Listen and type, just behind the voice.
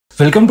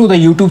Welcome to the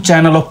YouTube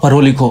channel of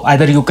PadhoLeekho.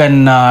 Either you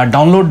can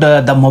download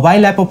the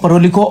mobile app of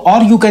PadhoLeekho,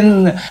 or you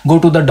can go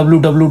to the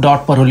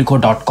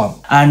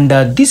www.padholeekho.com. And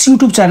this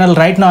YouTube channel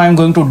right now I am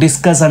going to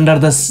discuss under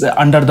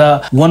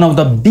the one of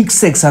the big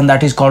section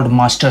that is called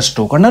master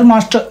stroke. Under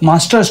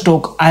master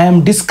stroke, I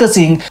am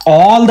discussing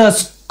all the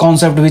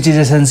concept which is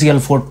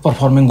essential for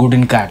performing good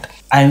in CAT.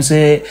 I'm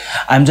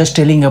just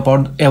telling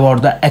about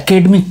the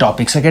academic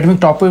topics.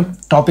 Academic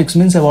topics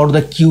means about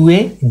the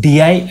QA,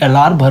 DI,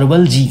 LR,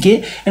 verbal,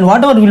 GK, and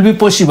whatever will be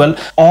possible.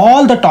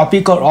 All the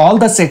topic or all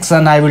the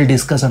section I will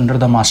discuss under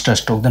the master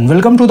stroke. Then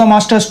welcome to the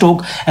master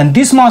stroke, and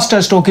this master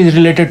stroke is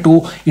related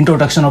to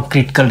introduction of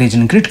critical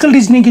reasoning. Critical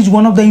reasoning is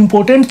one of the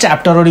important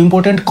chapter or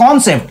important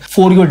concept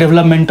for your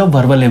development of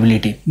verbal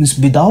ability. Means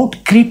without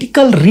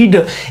critical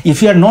reader,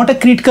 if you are not a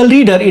critical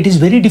reader, it is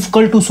very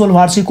difficult to solve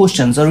RC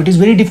questions, or it is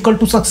very difficult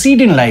to succeed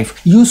in life.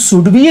 You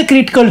should be a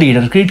critical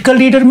reader. Critical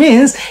reader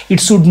means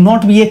it should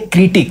not be a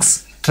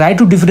critics. Try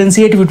to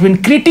differentiate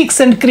between critics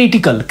and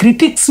critical.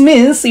 Critics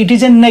means it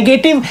is a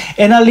negative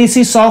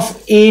analysis of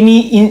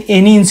any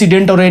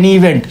incident or any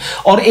event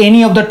or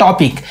any of the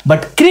topic.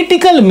 But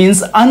critical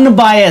means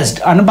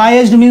unbiased.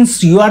 Unbiased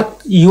means you are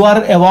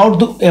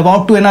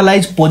about to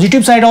analyze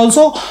positive side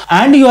also,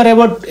 and you are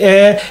able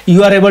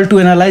to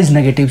analyze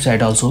negative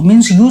side also.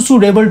 Means you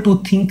should able to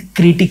think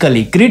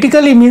critically.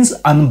 Critically means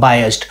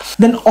unbiased.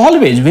 Then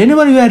always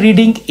whenever you are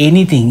reading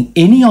anything,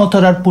 any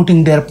author are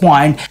putting their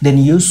point, then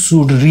you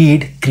should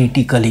read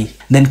critically.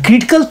 Then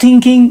critical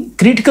thinking,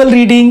 critical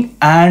reading,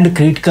 and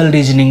critical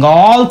reasoning,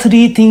 all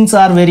three things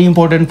are very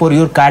important for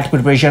your CAT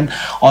preparation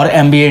or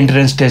MBA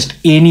entrance test,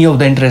 any of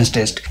the entrance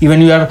test.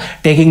 Even you are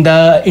taking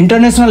the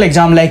international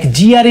exam like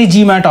GRE,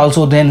 GMAT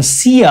also, then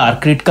CR,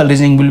 critical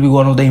reasoning will be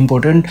one of the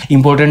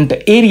important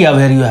area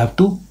where you have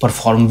to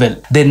perform well.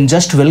 Then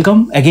just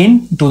welcome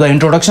again to the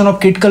introduction of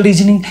critical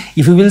reasoning.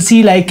 If you will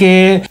see like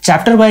a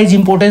chapter wise,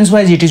 importance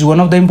wise, it is one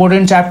of the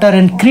important chapter,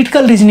 and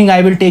critical reasoning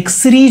I will take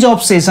series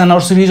of session or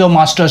series of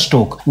master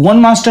stroke.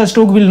 One master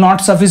stroke will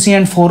not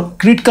sufficient for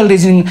critical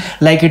reasoning,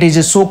 like it is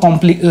a so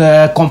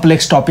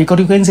complex topic, or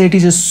you can say it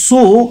is a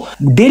so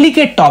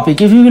delicate topic.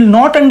 If you will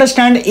not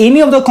understand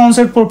any of the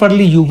concept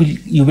properly, you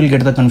will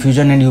get the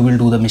confusion and you will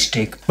do the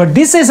mistake. But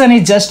this session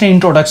is just an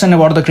introduction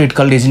about the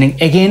critical reasoning.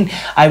 Again,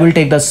 I will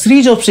take the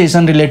series of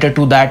session related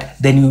to that,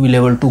 then you will be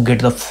able to get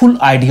the full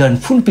idea and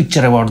full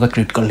picture about the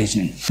critical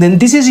reasoning. Then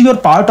this is your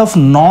part of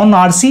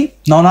non-RC.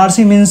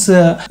 Non-RC means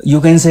you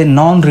can say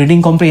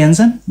non-reading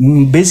comprehension.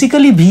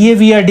 Basically VA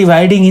we are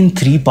dividing in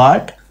three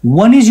parts.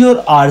 One is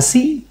your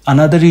RC,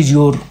 another is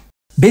your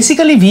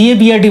basically VA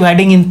we are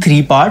dividing in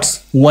three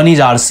parts. One is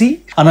RC,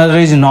 another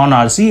is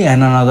non-RC,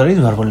 and another is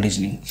verbal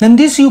reasoning. Then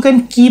this you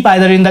can keep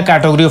either in the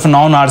category of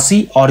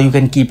non-RC, or you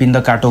can keep in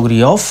the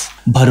category of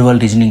verbal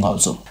reasoning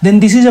also.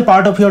 Then this is a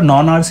part of your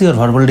non-RC or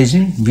verbal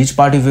reasoning. Which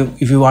part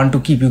if you want to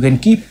keep, you can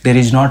keep. There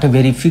is not a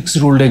very fixed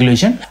rule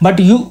regulation, but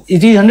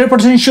it is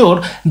 100%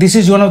 sure this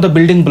is one of the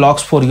building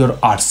blocks for your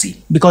RC,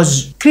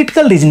 because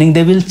critical reasoning,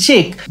 they will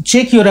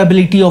check your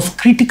ability of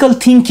critical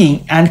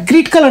thinking and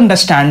critical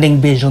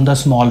understanding based on the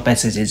small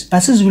passages.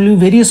 Passages will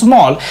be very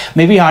small,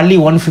 maybe hardly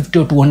 150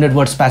 or 200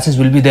 words passage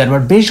will be there,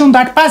 but based on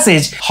that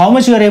passage, how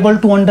much you are able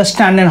to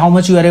understand and how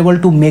much you are able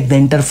to make the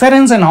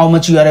interference and how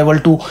much you are able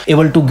to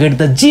get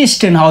the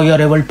gist and how you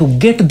are able to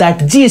get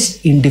that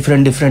gist in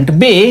different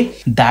way,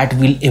 that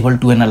will able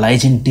to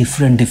analyze in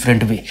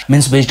different way.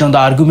 Means based on the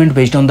argument,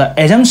 based on the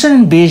assumption,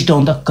 and based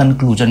on the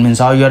conclusion, means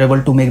how you are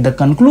able to make the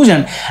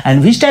conclusion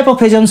and which type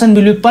of assumption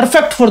will be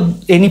perfect for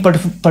any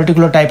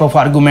particular type of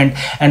argument,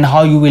 and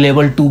how you will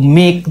able to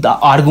make the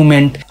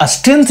argument a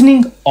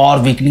strengthening or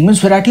weakening. Means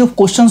variety of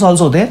questions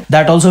also there,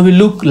 that also will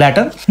look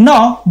later.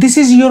 Now this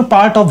is your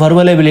part of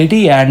verbal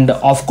ability, and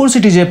of course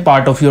it is a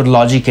part of your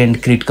logic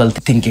and critical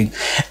thinking,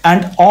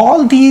 and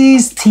all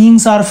these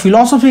things are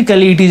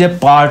philosophically, it is a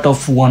part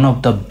of one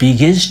of the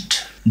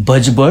biggest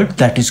buzzword,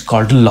 that is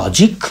called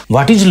logic.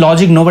 What is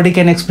logic? Nobody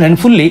can explain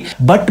fully,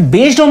 but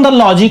based on the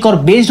logic or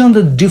based on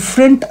the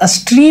different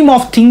stream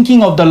of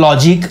thinking of the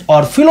logic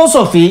or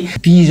philosophy,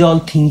 these all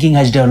thinking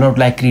has developed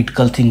like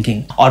critical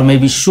thinking, or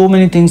maybe so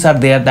many things are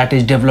there that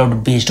is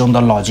developed based on the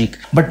logic.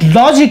 But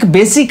logic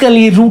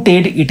basically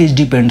rooted, it is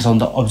depends on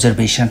the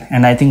observation.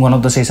 And I think one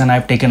of the session I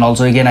have taken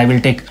also, again I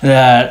will take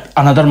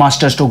another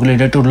master stroke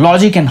related to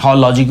logic and how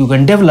logic you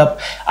can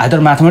develop,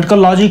 either mathematical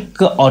logic,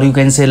 or you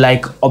can say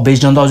like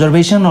based on the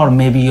observation, or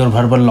maybe your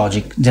verbal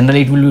logic.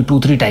 Generally it will be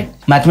 2-3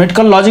 types.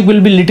 Mathematical logic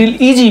will be little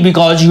easy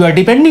because you are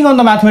depending on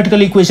the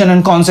mathematical equation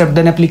and concept,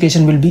 then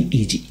application will be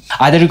easy.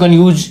 Either you can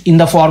use in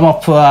the form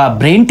of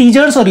brain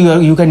teasers, or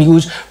you can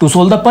use to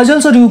solve the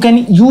puzzles, or you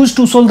can use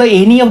to solve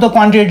any of the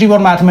quantitative or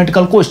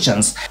mathematical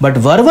questions. But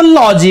verbal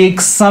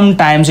logic,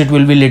 sometimes it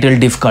will be little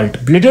difficult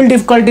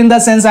in the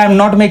sense I am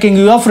not making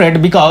you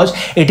afraid, because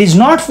it is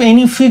not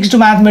any fixed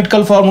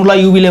mathematical formula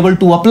you will able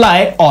to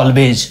apply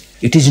always.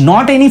 It is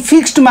not any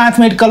fixed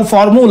mathematical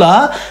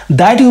formula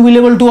that you will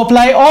able to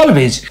apply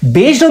always.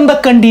 Based on the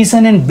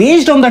condition and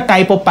based on the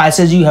type of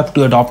passage, you have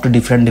to adopt a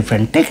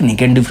different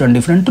technique and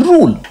different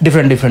rule,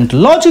 different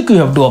logic you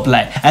have to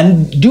apply.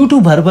 And due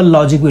to verbal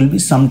logic will be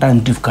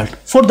sometimes difficult.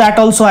 For that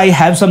also I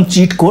have some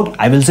cheat code.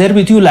 I will share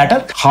with you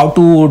later how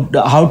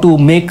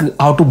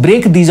to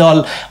break these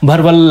all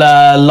verbal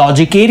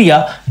logic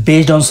area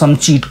based on some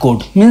cheat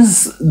code.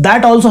 Means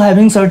that also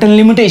having certain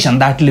limitation.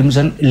 That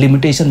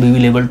limitation we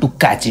will able to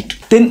catch it.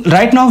 Then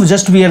right now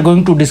just we are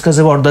going to discuss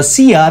about the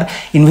CR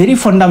in very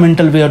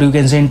fundamental way, or you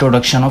can say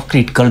introduction of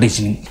critical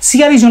reasoning.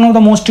 CR is one of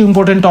the most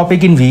important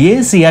topic in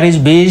VA. CR is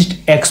based,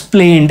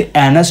 explained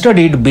and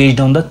studied based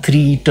on the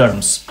three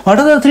terms. What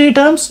are the three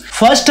terms?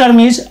 First term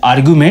is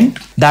argument.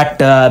 That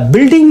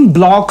building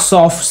blocks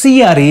of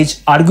CR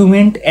is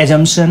argument,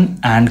 assumption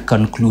and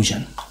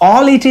conclusion.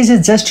 All it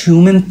is just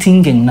human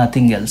thinking,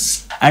 nothing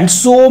else. And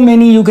so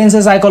many, you can say,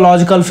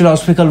 psychological,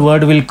 philosophical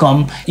word will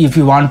come if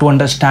you want to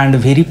understand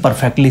very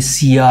perfectly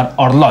CR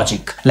or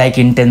logic, like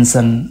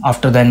intention.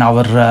 After then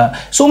our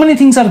so many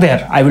things are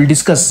there. I will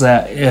discuss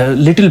a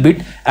little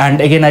bit, and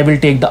again I will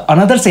take the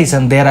another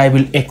session there I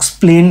will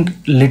explain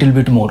little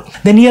bit more.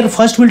 Then here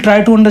first we'll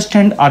try to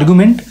understand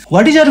argument.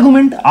 What is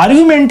argument?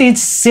 Argument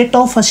is set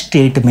of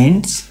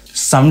statements.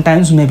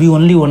 Sometimes maybe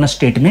only one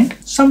statement,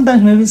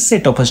 sometimes maybe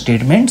set of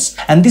statements,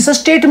 and this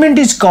statement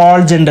is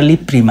called generally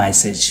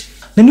premises.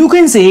 Then you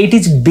can say it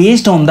is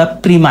based on the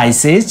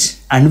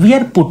premises, and we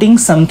are putting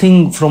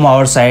something from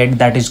our side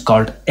that is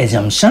called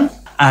assumption,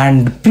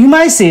 and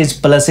premises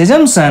plus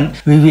assumption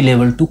we will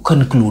able to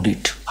conclude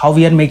it. How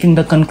we are making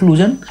the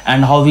conclusion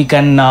and how we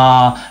can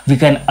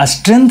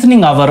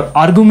strengthening our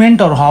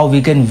argument, or how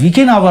we can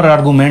weaken our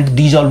argument,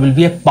 these all will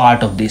be a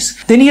part of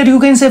this. Then here you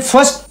can say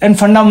first and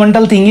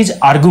fundamental thing is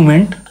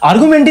argument.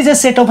 Argument is a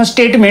set of a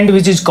statement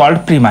which is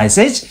called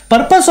premises.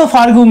 Purpose of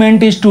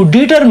argument is to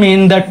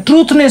determine the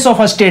truthness of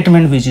a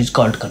statement which is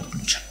called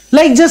conclusion.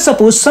 Like just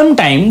suppose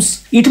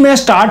sometimes it may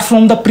start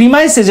from the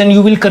premises and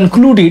you will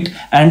conclude it,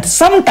 and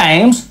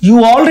sometimes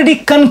you already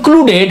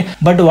concluded,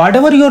 but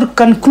whatever your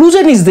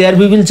conclusion is there,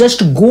 we will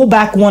just go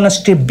back one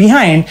step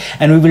behind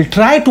and we will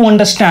try to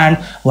understand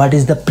what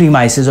is the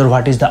premises or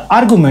what is the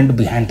argument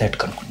behind that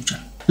conclusion.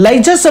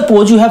 Like just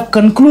suppose you have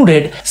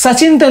concluded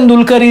Sachin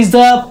Tendulkar is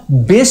the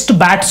best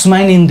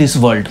batsman in this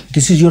world.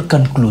 This is your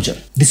conclusion.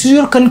 This is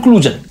your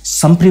conclusion.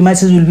 Some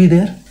premises will be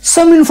there.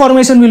 Some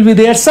information will be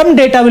there, some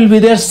data will be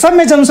there, some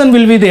assumption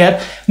will be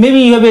there. Maybe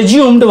you have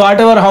assumed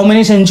whatever, how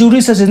many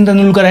centuries Sachin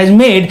Tendulkar has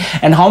made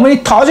and how many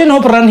thousand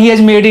of runs he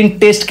has made in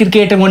test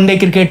cricket and one day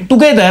cricket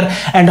together,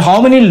 and how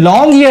many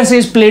long years he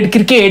has played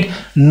cricket.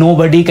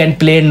 Nobody can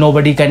play,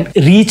 nobody can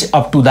reach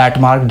up to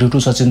that mark due to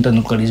Sachin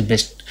Tendulkar is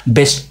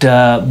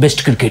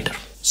best cricketer.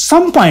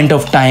 Some point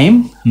of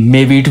time,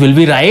 maybe it will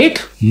be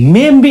right,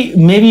 maybe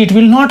it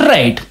will not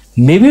right.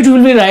 Maybe it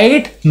will be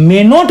right,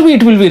 may not be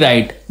it will be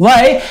right.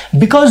 Why?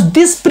 Because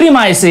this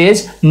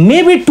premises,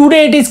 maybe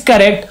today it is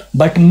correct,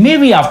 but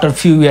maybe after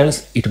few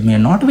years it may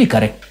not be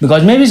correct.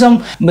 Because maybe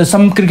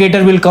some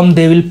cricketer will come,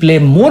 they will play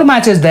more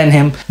matches than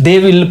him, they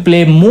will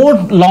play more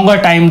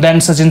longer time than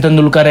Sachin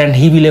Tendulkar, and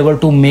he will able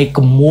to make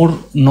more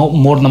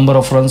number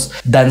of runs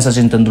than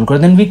Sachin Tendulkar.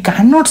 Then we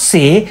cannot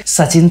say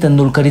Sachin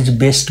Tendulkar is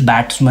best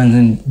batsman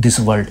in this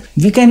world.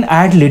 We can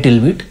add little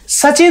bit.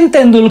 Sachin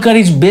Tendulkar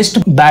is best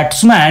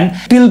batsman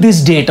till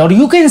this date, or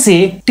you can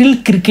say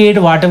till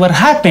cricket whatever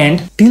happened,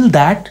 till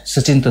that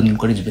Sachin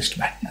Tendulkar is best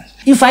batsman.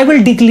 If I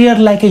will declare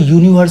like a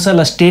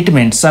universal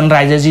statement,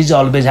 sunrises is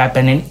always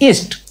happen in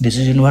east. This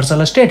is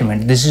universal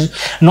statement. This is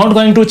not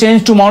going to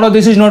change tomorrow.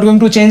 This is not going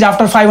to change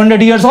after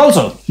 500 years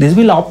also. This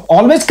will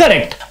always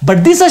correct.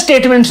 But this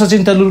statement,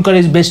 Sachin Tendulkar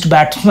is best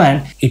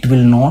batsman, it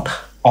will not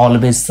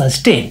always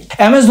sustain.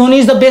 MS Dhoni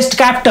is the best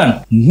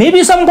captain.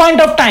 Maybe some point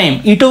of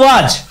time it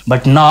was,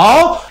 but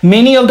now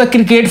many of the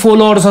cricket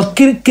followers or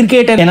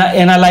cricket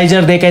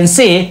analyzer, they can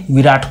say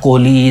Virat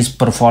Kohli is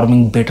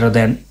performing better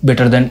than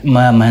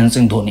Mahendra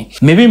Singh Dhoni.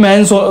 Maybe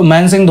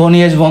Mahendra Singh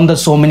Dhoni has won the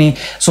so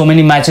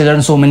many matches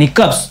and so many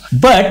cups,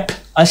 but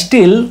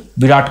still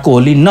Virat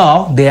Kohli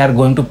now they are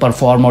going to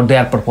perform, or they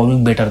are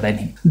performing better than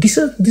him. This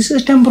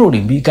is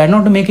temporary. We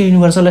cannot make a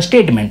universal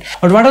statement.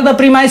 But what are the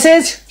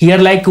premises? Here,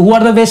 like who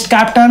are the best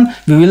captain?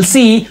 We will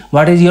see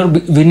what is your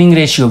winning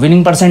ratio,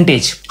 winning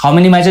percentage. How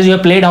many matches you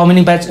have played, how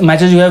many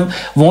matches you have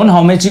won,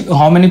 how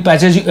many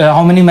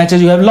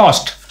matches you have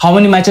lost. How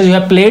many matches you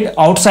have played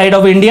outside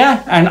of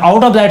India, and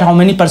out of that how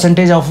many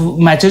percentage of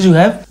matches you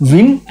have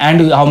win,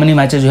 and how many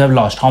matches you have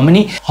lost. How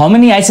many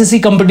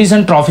ICC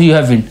competition trophy you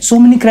have win. So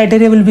many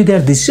criteria will be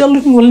there. This is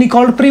only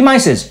called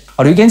premises.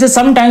 Or you can say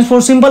sometimes for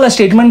simple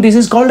statement, this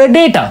is called a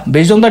data.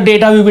 Based on the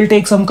data, we will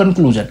take some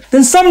conclusion.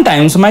 Then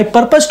sometimes my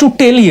purpose to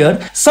tell here,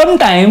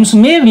 sometimes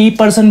maybe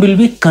person will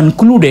be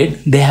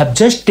concluded. They have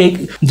just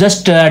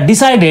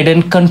decided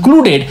and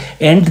concluded,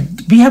 and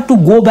we have to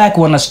go back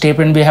one step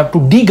and we have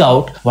to dig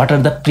out what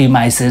are the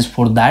premises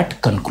for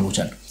that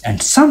conclusion.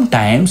 And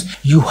sometimes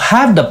you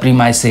have the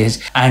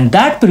premises, and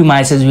that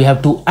premises we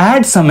have to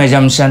add some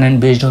assumption, and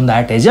based on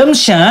that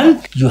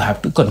assumption you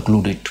have to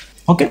conclude it.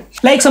 Okay,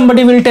 like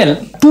somebody will tell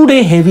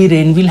today heavy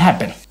rain will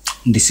happen.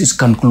 This is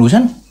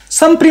conclusion.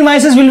 Some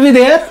premises will be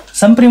there,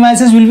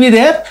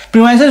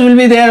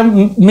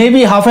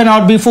 maybe half an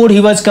hour before he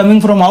was coming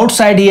from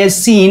outside, he has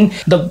seen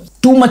the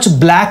too much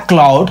black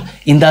cloud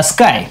in the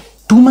sky.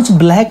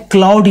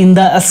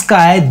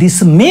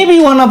 This may be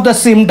one of the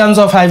symptoms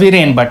of heavy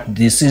rain, but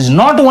this is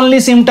not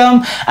only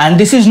symptom, and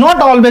this is not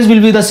always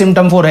will be the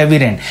symptom for heavy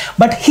rain.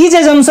 But his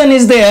assumption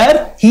is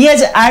there, he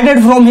has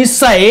added from his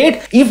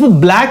side, if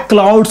black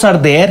clouds are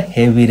there,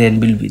 heavy rain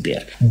will be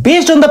there.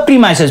 Based on the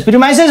premises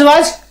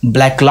was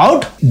black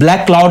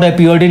cloud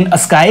appeared in a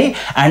sky,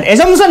 and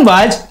assumption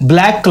was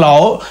black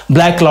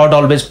cloud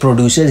always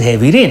produces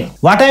heavy rain.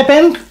 What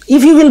happened?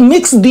 If you will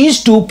mix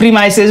these two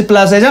premises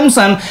plus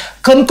assumption,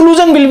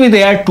 conclusion will be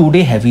there,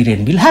 today heavy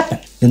rain will happen.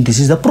 Then this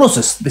is the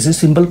process. This is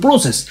simple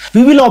process.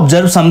 We will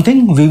observe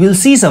something, we will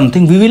see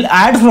something, we will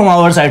add from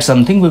our side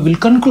something, we will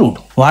conclude.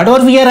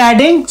 Whatever we are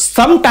adding,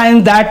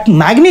 sometimes that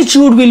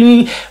magnitude will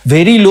be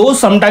very low,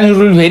 sometimes it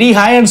will be very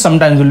high, and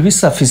sometimes will be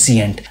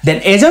sufficient.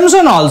 Then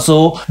assumption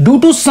also, due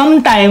to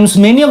sometimes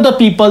many of the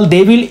people,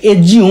 they will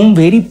assume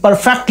very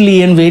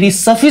perfectly and very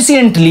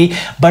sufficiently,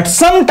 but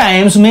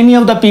sometimes many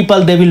of the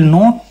people, they will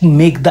not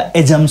make the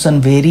assumption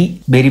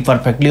very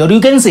perfectly, or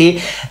you can say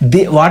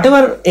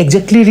whatever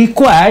exactly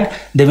required,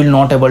 they will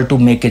not able to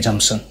make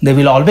assumption. They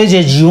will always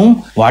assume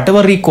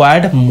whatever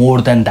required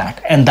more than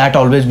that, and that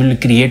always will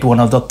create one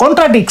of the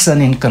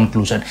contradiction in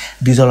conclusion.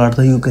 These all are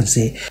the, you can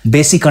say,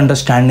 basic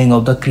understanding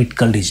of the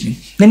critical reasoning.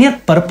 Then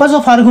here purpose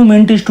of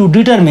argument is to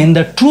determine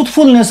the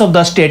truthfulness of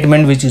the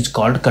statement, which is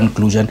called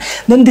conclusion.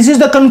 Then this is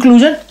the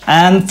conclusion,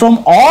 and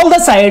from all the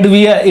side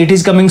it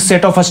is coming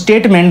set of a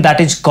statement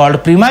that is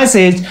called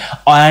premises,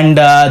 and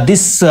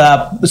this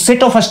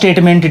set of a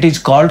statement, it is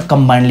called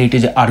combinedly it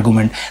is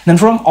argument. Then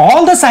from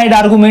all the side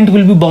argument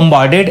will be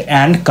bombarded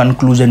and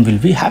conclusion will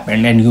be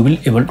happened, and you will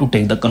able to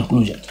take the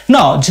conclusion.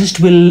 Now just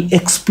will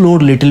explore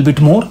little bit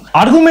more.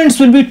 Arguments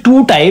will be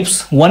two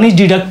types. One is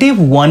deductive,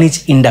 one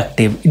is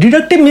inductive.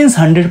 Deductive means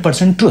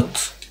 100%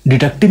 truth.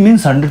 Deductive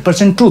means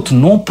 100% truth,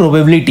 no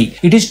probability.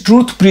 It is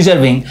truth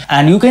preserving,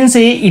 and you can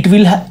say it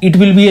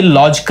will be a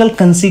logical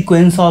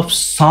consequence of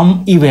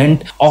some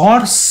event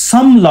or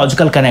some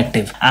logical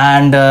connective.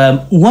 And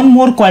one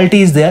more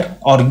quality is there,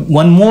 or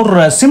one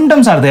more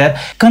symptoms are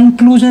there.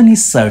 Conclusion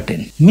is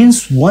certain.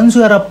 Means once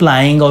you are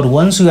applying or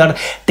once you are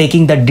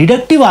taking the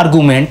deductive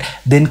argument,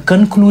 then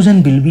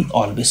conclusion will be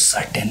always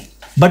certain.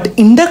 But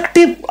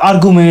inductive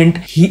argument,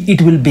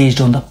 it will based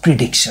on the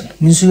prediction.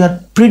 Means you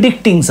are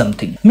predicting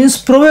something. Means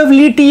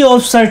probability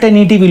of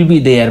certainty will be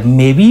there.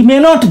 Maybe, may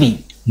not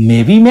be.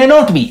 Maybe, may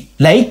not be.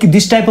 Like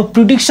this type of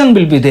prediction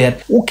will be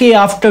there. Okay,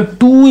 after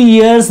 2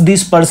 years,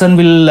 this person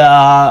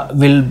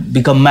will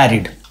become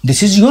married.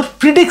 This is your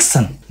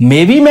prediction.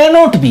 Maybe, may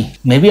not be.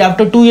 Maybe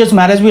after 2 years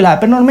marriage will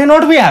happen or may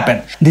not be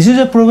happen. This is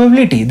a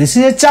probability. This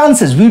is a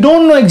chances. We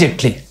don't know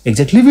exactly.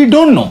 Exactly, we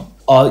don't know.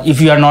 Or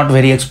if you are not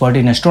very expert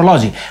in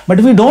astrology, but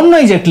we don't know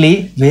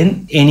exactly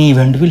when any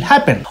event will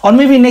happen. Or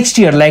maybe next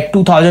year, like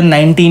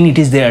 2019, it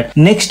is there.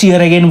 Next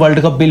year again World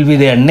Cup will be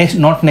there.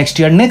 Not next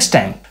year, next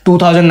time.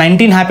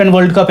 2019 happened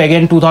World Cup,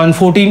 again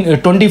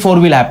 24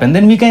 will happen.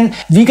 Then we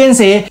can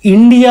say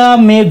India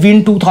may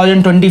win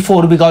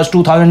 2024 because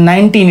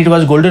 2019 it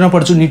was golden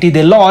opportunity,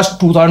 they lost.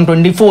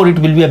 2024 it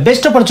will be a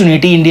best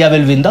opportunity, India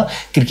will win the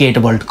Cricket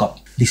World Cup.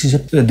 This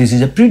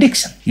is a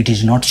prediction. It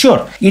is not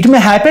sure. It may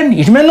happen,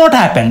 it may not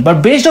happen,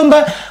 but based on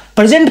the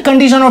present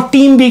condition of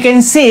team, we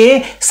can say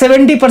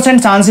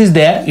 70% chance is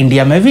there,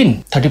 India may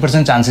win.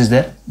 30% chance is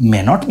there,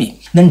 may not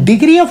be. Then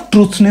degree of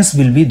truthness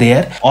will be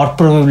there, or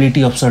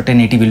probability of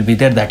certainty will be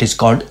there. That is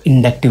called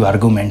inductive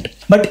argument.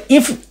 But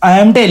if I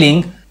am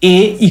telling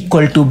A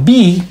equal to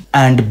B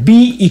and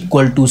B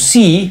equal to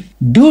C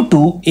due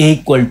to A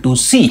equal to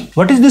C,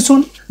 what is this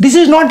one? This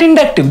is not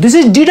inductive, this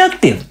is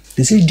deductive.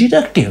 This is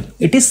deductive.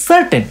 It is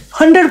certain,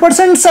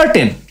 100%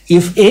 certain.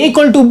 If A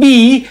equal to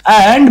B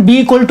and B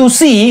equal to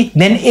C,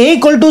 then A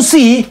equal to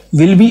C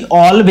will be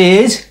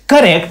always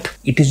correct.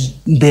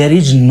 There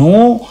is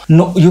no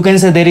you can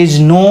say there is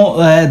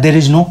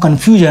no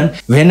confusion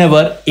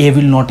whenever A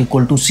will not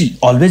equal to C.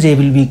 Always A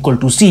will be equal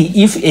to C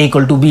if A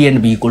equal to B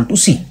and B equal to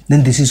C.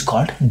 Then this is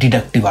called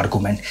deductive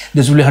argument.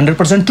 This will be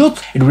 100%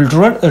 truth. It will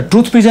be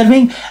truth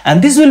preserving,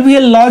 and this will be a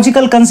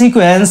logical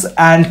consequence,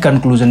 and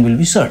conclusion will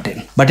be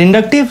certain. But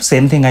inductive,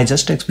 same thing I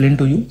just explained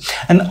to you.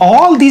 And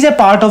all these are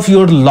part of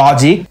your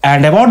logic.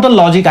 And about the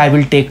logic, I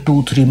will take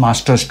 2-3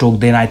 master stroke.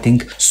 Then I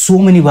think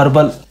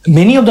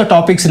many of the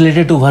topics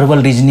related to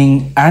verbal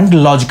reasoning and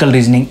logical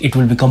reasoning, it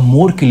will become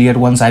more clear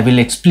once I will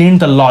explain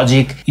the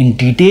logic in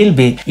detail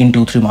way in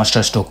 2-3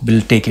 master stroke.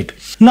 We'll take it.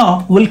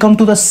 Now we'll come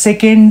to the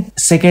second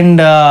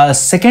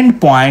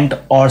point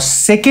or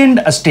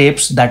second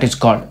steps, that is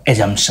called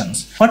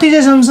assumptions. What is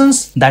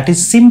assumptions? That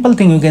is simple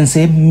thing, you can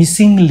say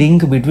missing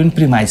link between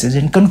premises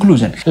and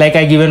conclusion. Like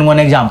I given one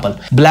example,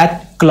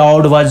 black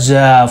cloud was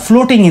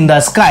floating in the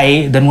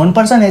sky, then one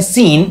person has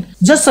seen.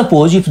 Just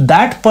suppose if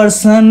that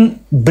person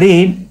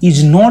brain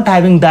is not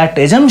having that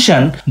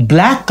assumption,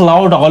 black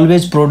cloud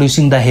always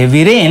producing the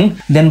heavy rain,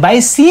 then by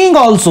seeing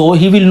also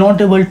he will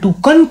not able to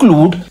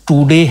conclude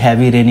today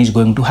heavy rain is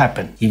going to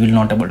happen. He will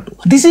not able to.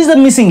 This is the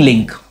missing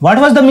link. What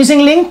was the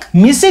missing link?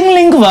 Missing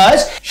link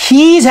was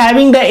he is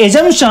having the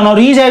assumption or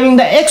he is having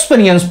the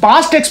experience,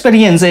 past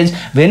experiences,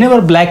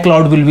 whenever black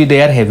cloud will be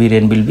there, heavy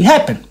rain will be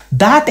happen.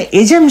 That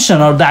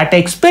assumption or that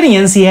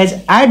experience he has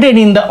added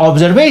in the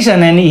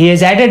observation and he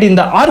has added in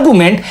the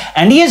argument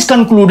and he has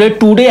concluded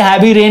today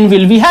heavy rain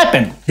will be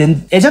happen.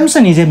 Then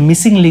assumption is a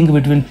missing link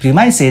between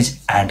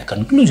premises and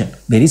conclusion.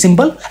 Very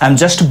simple. I'm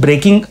just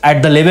breaking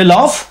at the level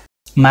of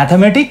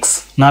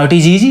mathematics. Now it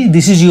is easy.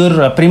 This is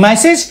your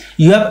premises.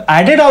 You have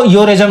added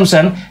your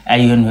assumption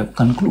and you have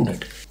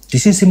concluded.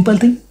 This is simple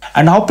thing.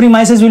 And how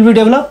premises will be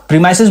developed?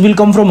 Premises will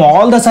come from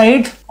all the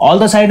side. All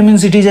the side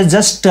means it is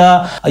just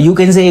you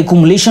can say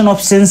accumulation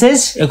of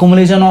senses,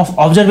 accumulation of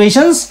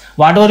observations.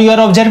 Whatever you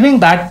are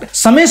observing, that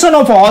summation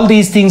of all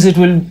these things, it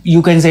will,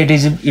 you can say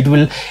it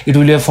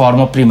will be a form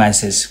of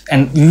premises.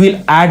 And we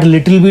will add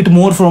little bit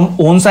more from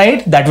own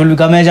side, that will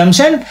become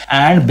assumption,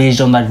 and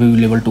based on that we will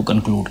be able to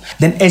conclude.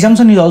 Then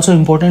assumption is also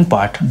important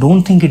part.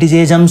 Don't think it is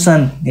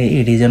assumption.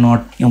 It is a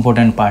not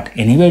important part.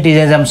 Anyway, it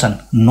is assumption.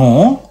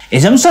 No.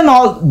 Assumption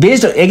all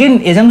based,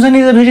 again, assumption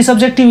is a very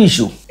subjective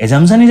issue.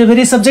 Assumption is a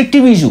very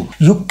subjective issue.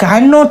 You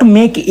cannot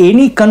make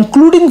any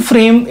concluding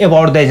frame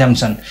about the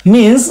assumption.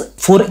 Means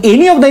for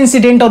any of the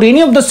incident or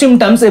any of the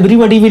symptoms,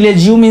 everybody will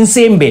assume in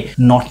same way.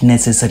 Not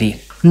necessary.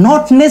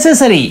 Not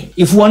necessary.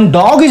 If one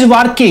dog is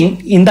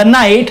barking in the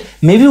night,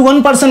 maybe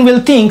one person will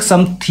think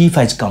some thief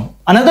has come.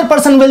 Another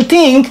person will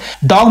think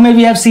dog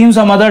maybe have seen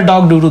some other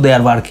dog due to their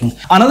barking.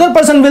 Another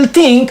person will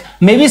think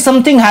maybe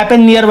something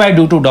happened nearby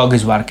due to dog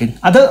is barking.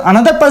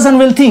 Another person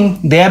will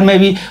think they are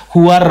maybe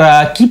who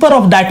are keeper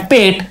of that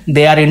pet,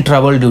 they are in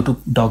trouble due to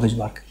dog is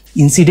barking.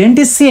 Incident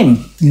is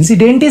same.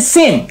 Incident is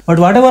same. But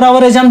whatever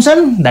our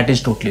assumption, that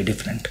is totally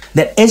different.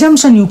 The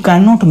assumption you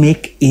cannot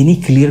make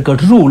any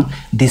clear-cut rule.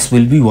 This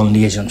will be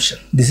only assumption.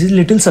 This is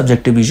little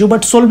subjective issue,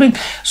 but solving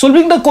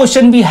the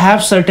question, we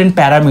have certain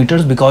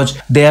parameters because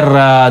they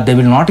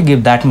will not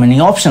give that many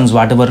options.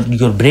 Whatever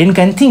your brain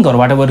can think or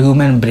whatever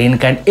human brain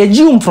can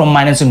assume from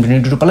minus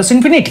infinity to plus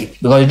infinity,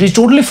 because it is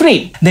totally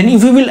free. Then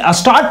if we will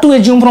start to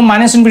assume from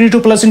minus infinity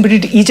to plus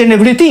infinity each and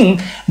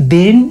everything,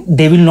 then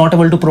they will not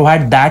able to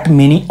provide that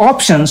many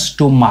options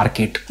to mark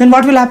it. Then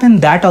what will happen?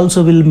 That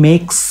also will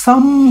make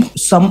some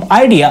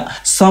idea,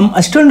 some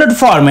standard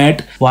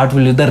format, what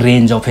will be the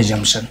range of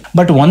assumption.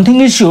 But one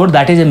thing is sure,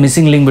 that is a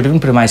missing link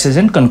between premises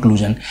and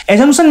conclusion.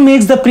 Assumption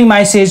makes the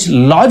premises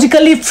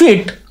logically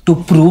fit to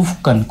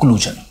prove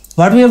conclusion.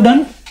 What we have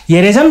done?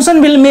 Your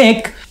assumption will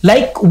make,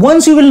 like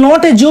once you will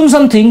not assume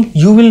something,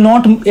 you will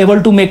not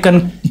able to make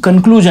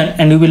conclusion,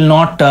 and you will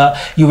not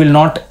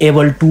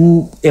able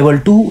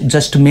to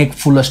just make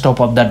full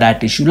stop of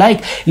that issue.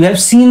 Like you have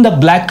seen the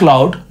black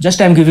cloud.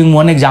 Just I am giving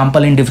one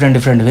example in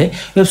different way.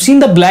 You have seen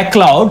the black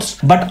clouds,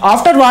 but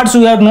afterwards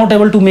you are not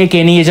able to make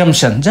any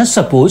assumption. Just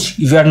suppose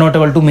if you are not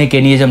able to make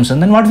any assumption,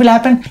 then what will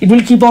happen? It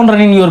will keep on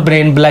running your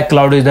brain. Black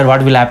cloud is there.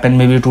 What will happen?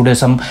 Maybe today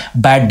some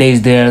bad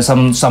days there.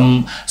 Some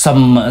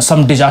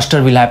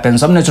disaster will happen.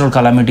 Some natural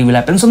calamity will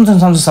happen.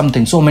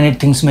 Something. So many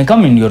things may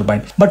come in your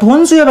mind. But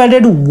once you have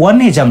added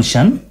one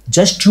assumption,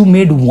 just you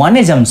made one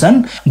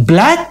assumption,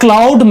 black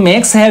cloud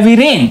makes heavy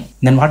rain.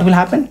 Then what will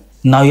happen?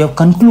 Now you have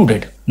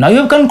concluded. Now you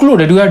have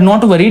concluded. You are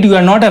not worried. You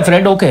are not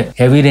afraid. Okay,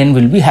 heavy rain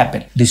will be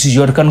happen. This is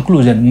your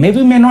conclusion.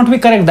 Maybe may not be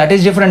correct. That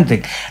is different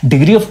thing.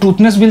 Degree of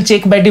truthness will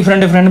check by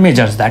different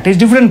measures. That is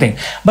different thing.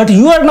 But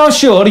you are now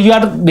sure. You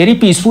are very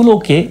peaceful.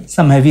 Okay,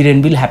 some heavy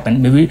rain will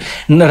happen. Maybe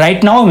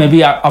right now.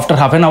 Maybe after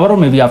half an hour or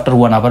maybe after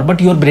 1 hour. But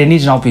your brain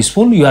is now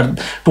peaceful. You are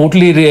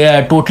totally.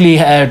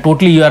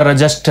 You are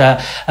just.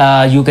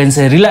 You can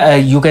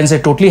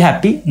say totally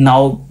happy.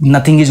 Now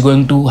nothing is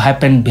going to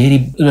happen.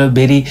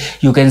 Very.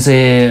 You can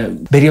say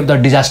very of the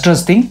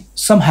disastrous thing.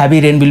 Some heavy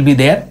rain will be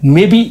there.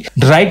 Maybe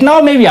right now,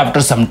 maybe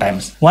after some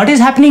times. What is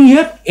happening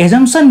here?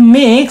 Assumption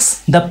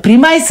makes the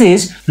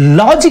premises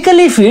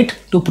logically fit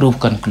to prove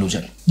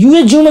conclusion.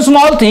 You assume a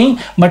small thing,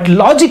 but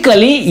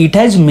logically it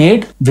has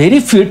made very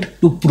fit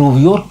to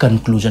prove your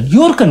conclusion.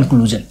 Your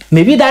conclusion.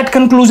 Maybe that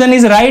conclusion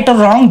is right or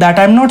wrong, that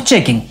I am not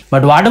checking.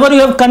 But whatever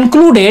you have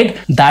concluded,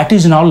 that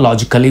is now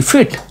logically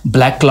fit.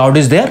 Black cloud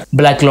is there.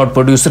 Black cloud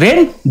produce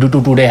rain. Due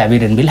to today, heavy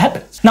rain will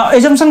happen. Now,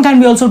 assumption can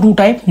be also two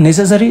types: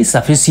 necessary,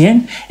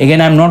 sufficient. Again,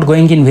 I am not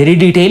going in very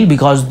detail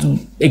because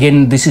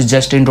again, this is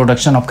just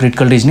introduction of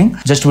critical reasoning.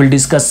 Just we'll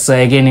discuss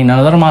again in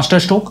another master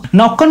stroke.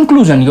 Now,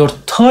 conclusion. Your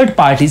third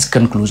part is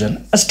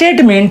conclusion. A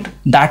statement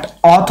that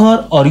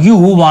author or you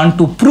want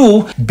to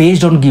prove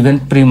based on given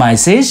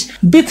premises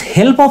with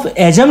help of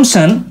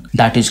assumption,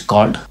 that is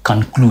called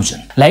conclusion.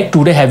 Like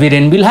today heavy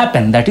rain will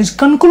happen. That is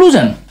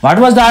conclusion. What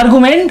was the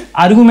argument?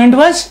 Argument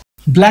was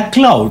black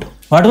cloud.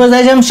 What was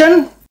the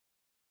assumption?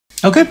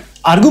 Okay.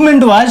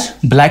 Argument was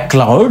black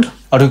cloud.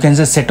 or you can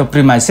say set of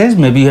premises.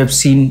 Maybe you have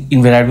seen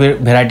in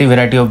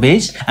variety of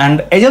ways.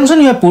 And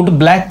assumption you have put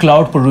black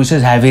cloud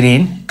produces heavy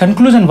rain.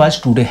 Conclusion was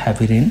today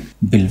heavy rain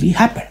will be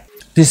happen.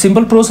 This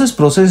simple process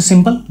is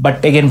simple,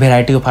 but again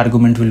variety of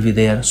argument will be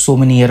there. So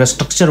many error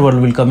structure word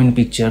will come in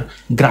picture.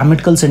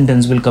 Grammatical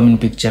sentence will come in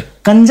picture.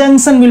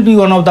 Conjunction will be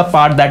one of the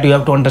part that you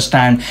have to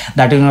understand.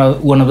 That is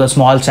one of the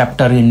small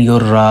chapter in your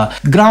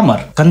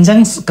grammar.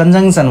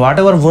 Conjunction,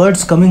 whatever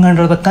words coming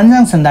under the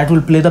conjunction, that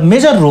will play the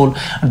major role.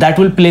 That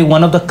will play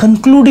one of the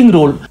concluding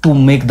role to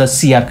make the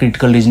CR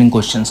critical reasoning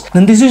questions.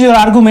 Then this is your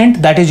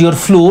argument. That is your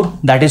floor.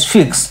 That is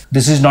fixed.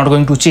 This is not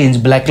going to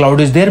change. Black cloud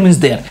is there means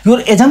there. Your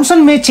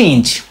assumption may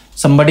change.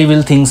 Somebody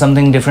will think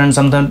something different,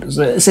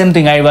 same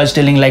thing I was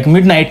telling, like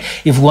midnight,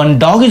 if one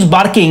dog is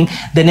barking,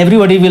 then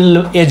everybody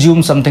will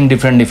assume something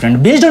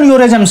different. Based on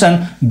your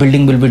assumption,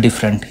 building will be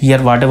different.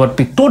 Here, whatever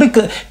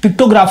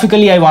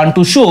pictographically I want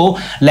to show,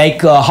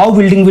 like how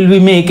building will be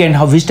made and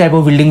which type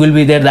of building will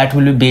be there, that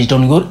will be based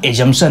on your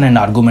assumption and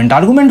argument.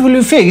 Argument will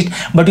be fixed,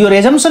 but your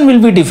assumption will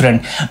be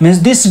different.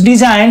 Means this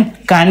design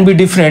can be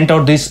different,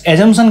 or this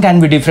assumption can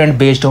be different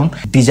based on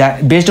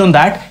design. Based on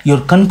that,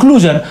 your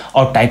conclusion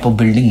or type of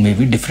building may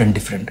be different.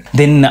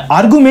 Then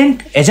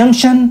argument,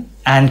 assumption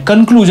and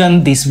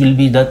conclusion, this will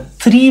be the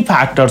three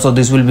factors, or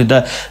this will be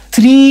the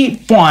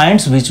 3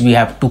 points which we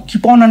have to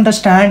keep on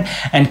understand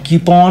and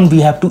we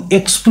have to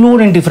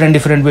explore in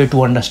different way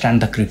to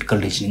understand the critical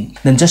reasoning.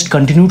 Then just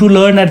continue to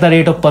learn at the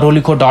rate of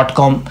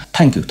PadhoLeekho.com.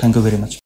 Thank you very much.